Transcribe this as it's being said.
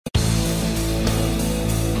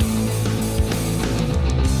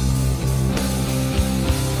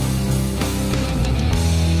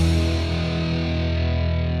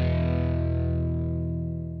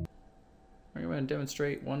going to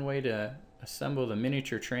demonstrate one way to assemble the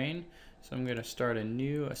miniature train. So I'm going to start a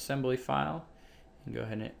new assembly file and go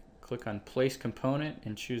ahead and click on Place Component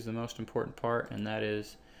and choose the most important part, and that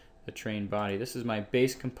is the train body. This is my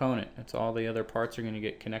base component. That's all the other parts are going to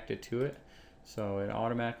get connected to it. So it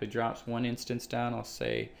automatically drops one instance down. I'll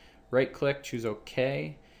say right click, choose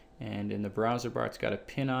OK, and in the browser bar it's got a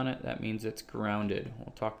pin on it. That means it's grounded.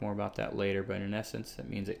 We'll talk more about that later, but in essence that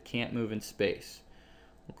means it can't move in space.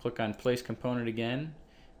 We'll click on Place Component again,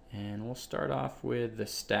 and we'll start off with the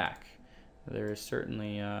stack. There is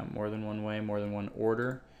certainly more than one way, more than one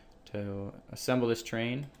order to assemble this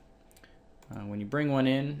train. When you bring one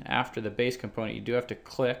in after the base component, you do have to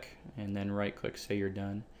click and then right click, say you're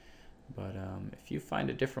done. But if you find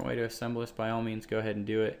a different way to assemble this, by all means go ahead and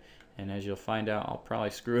do it. And as you'll find out, I'll probably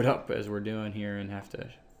screw it up as we're doing here and have to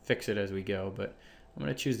fix it as we go. But I'm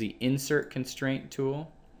going to choose the Insert Constraint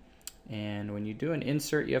tool. And when you do an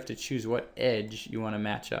insert, you have to choose what edge you want to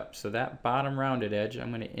match up. So that bottom rounded edge, I'm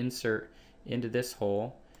going to insert into this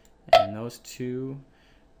hole. And those two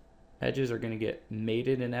edges are going to get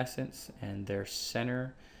mated in essence, and their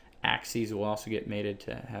center axes will also get mated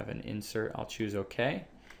to have an insert. I'll choose OK,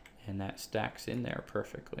 and that stacks in there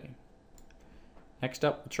perfectly. Next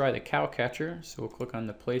up, we'll try the Cowcatcher. So we'll click on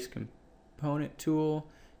the Place Component tool,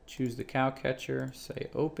 choose the Cowcatcher, say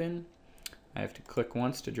Open. I have to click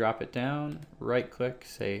once to drop it down, right click,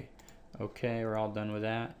 say OK, we're all done with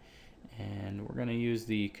that. And we're going to use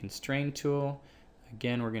the Constrain tool.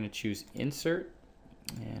 Again, we're going to choose Insert.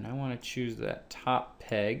 And I want to choose that top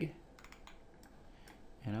peg,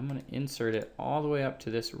 and I'm going to insert it all the way up to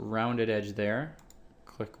this rounded edge there.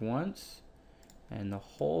 Click once, and the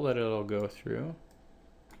hole that it'll go through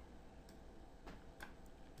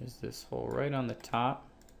is this hole right on the top,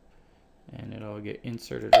 and it'll get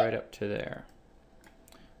inserted right up to there.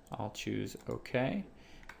 I'll choose OK,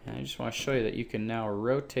 and I just want to show you that you can now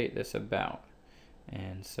rotate this about.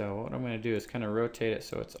 And so what I'm going to do is kind of rotate it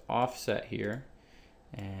so it's offset here,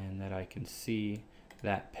 and that I can see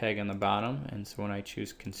that peg on the bottom. And so when I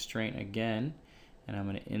choose Constraint again, and I'm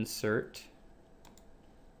going to insert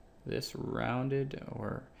this rounded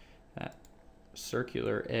or that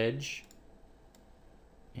circular edge,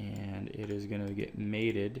 and it is going to get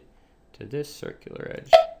mated to this circular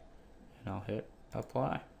edge, and I'll hit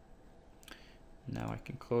Apply. Now I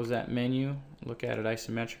can close that menu, look at it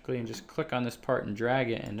isometrically, and just click on this part and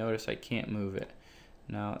drag it, and notice I can't move it.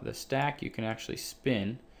 Now the stack you can actually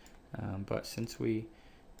spin, but since we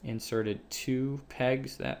inserted two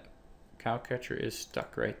pegs, that Cowcatcher is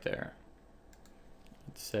stuck right there.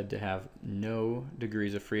 It's said to have no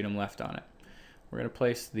degrees of freedom left on it. We're going to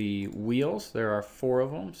place the wheels. There are 4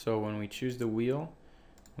 of them, so when we choose the wheel,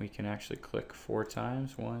 we can actually click 4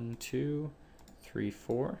 times. 1, 2, 3,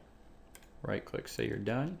 4. Right click, say you're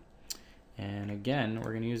done. And again,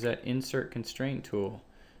 we're going to use that Insert Constraint tool.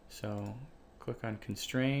 So click on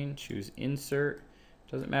Constrain, choose Insert.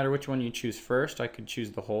 Doesn't matter which one you choose first. I could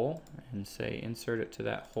choose the hole and say insert it to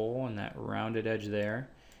that hole and that rounded edge there,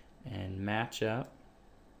 and match up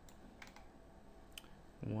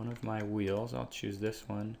one of my wheels. I'll choose this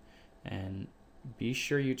one, and be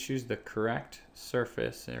sure you choose the correct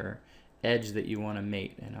surface or edge that you want to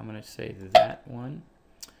mate. And I'm going to say that one.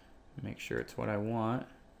 Make sure it's what I want,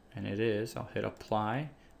 and it is. I'll hit Apply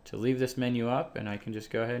to leave this menu up, and I can just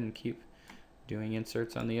go ahead and keep doing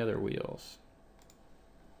inserts on the other wheels.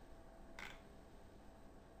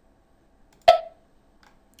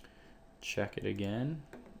 Check it again.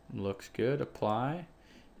 Looks good. Apply.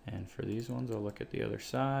 And for these ones, I'll look at the other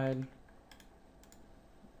side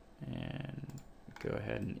and go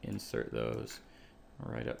ahead and insert those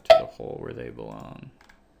right up to the hole where they belong.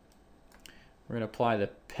 We're going to apply the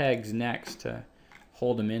pegs next to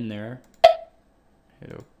hold them in there.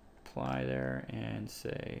 Hit Apply there and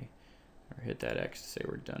say, or hit that X to say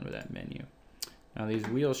we're done with that menu. Now these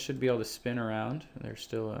wheels should be able to spin around. There's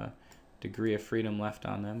still a degree of freedom left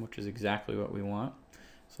on them, which is exactly what we want.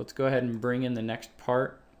 So let's go ahead and bring in the next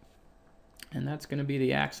part, and that's going to be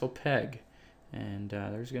the axle peg. And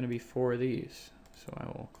there's going to be 4 of these. So I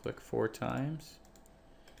will click 4 times.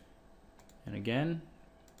 And again,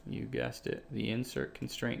 you guessed it, the Insert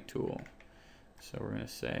Constraint tool. So we're going to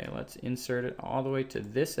say, let's insert it all the way to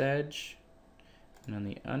this edge, and on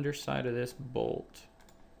the underside of this bolt,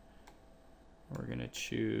 we're going to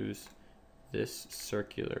choose this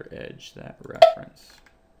circular edge, that reference.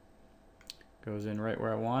 Goes in right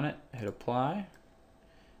where I want it, hit Apply,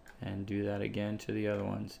 and do that again to the other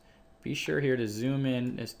ones. Be sure here to zoom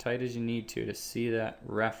in as tight as you need to see that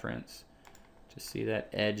reference, to see that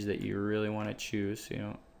edge that you really want to choose so you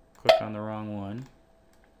don't click on the wrong one.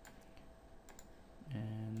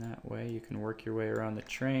 And that way you can work your way around the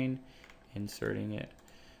train, inserting it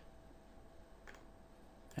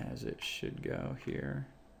as it should go here.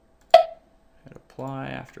 Hit apply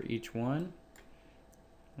after each one,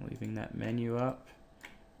 leaving that menu up.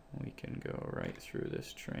 We can go right through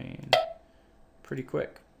this train pretty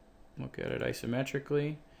quick. Look at it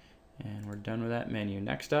isometrically, and we're done with that menu.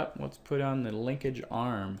 Next up, let's put on the linkage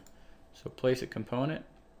arm. So place a component,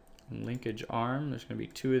 linkage arm. There's going to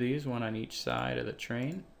be 2 of these, one on each side of the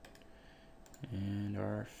train. And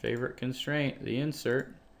our favorite constraint, the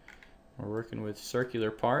insert. We're working with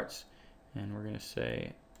circular parts, and we're going to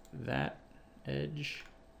say that edge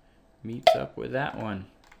meets up with that one.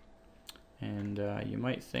 And you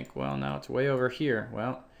might think, well, now it's way over here.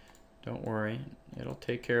 Well, don't worry, it'll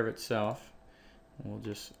take care of itself. We'll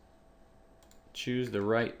just choose the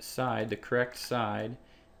right side, the correct side,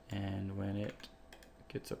 and when it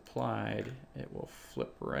gets applied, it will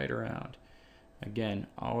flip right around. Again,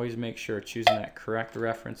 always make sure choosing that correct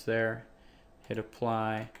reference there, hit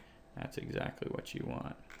apply. That's exactly what you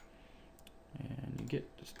want. And you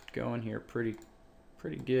get just going here pretty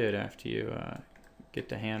good after you get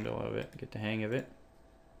the handle of it, get the hang of it.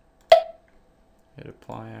 Hit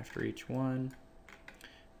apply after each one.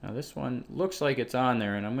 Now this one looks like it's on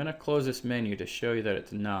there, and I'm going to close this menu to show you that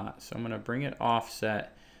it's not. So I'm going to bring it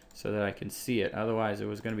offset so that I can see it. Otherwise it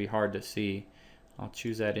was going to be hard to see. I'll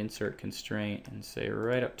choose that insert constraint and say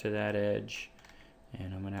right up to that edge,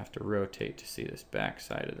 and I'm going to have to rotate to see this back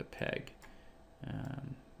side of the peg,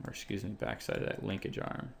 or excuse me, back side of that linkage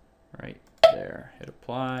arm right there. Hit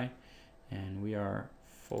apply, and we are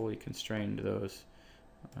fully constrained to those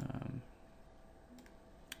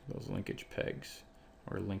linkage pegs,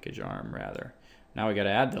 or linkage arm rather. Now we got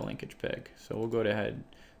to add the linkage peg, so we'll go ahead,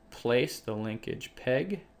 place the linkage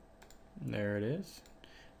peg. There it is.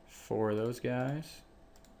 4 of those guys.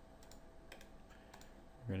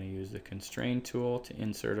 We're going to use the Constrain tool to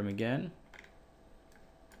insert them again.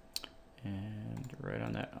 And right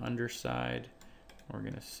on that underside, we're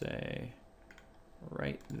going to say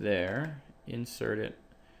right there, insert it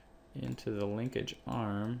into the linkage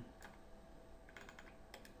arm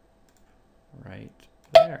right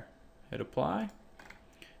there. Hit apply.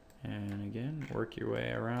 And again, work your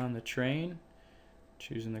way around the train,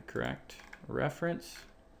 choosing the correct reference.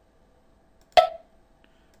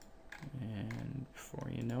 And before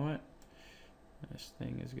you know it, this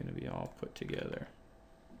thing is going to be all put together.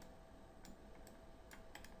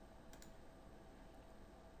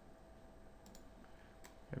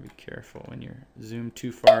 Gotta be careful when you're zoomed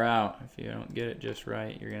too far out. If you don't get it just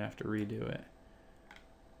right, you're going to have to redo it.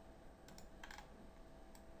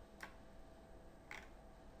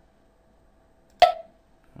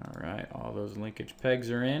 Alright, all those linkage pegs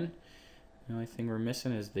are in. The only thing we're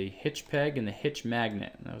missing is the hitch peg and the hitch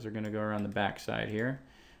magnet. Those are going to go around the back side here.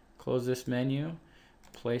 Close this menu,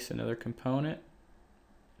 place another component.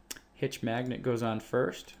 Hitch magnet goes on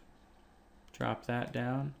first. Drop that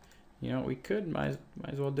down. You know, we could, might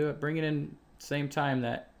as well do it. Bring it in same time,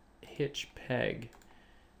 that hitch peg.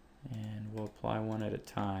 And we'll apply one at a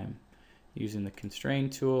time. Using the Constrain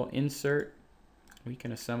tool, insert. We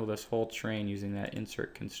can assemble this whole train using that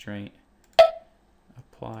insert constraint.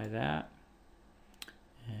 Apply that.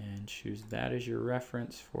 And choose that as your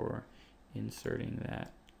reference for inserting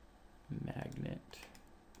that magnet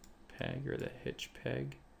peg, or the hitch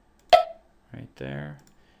peg right there.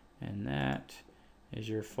 And that is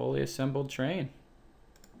your fully assembled train.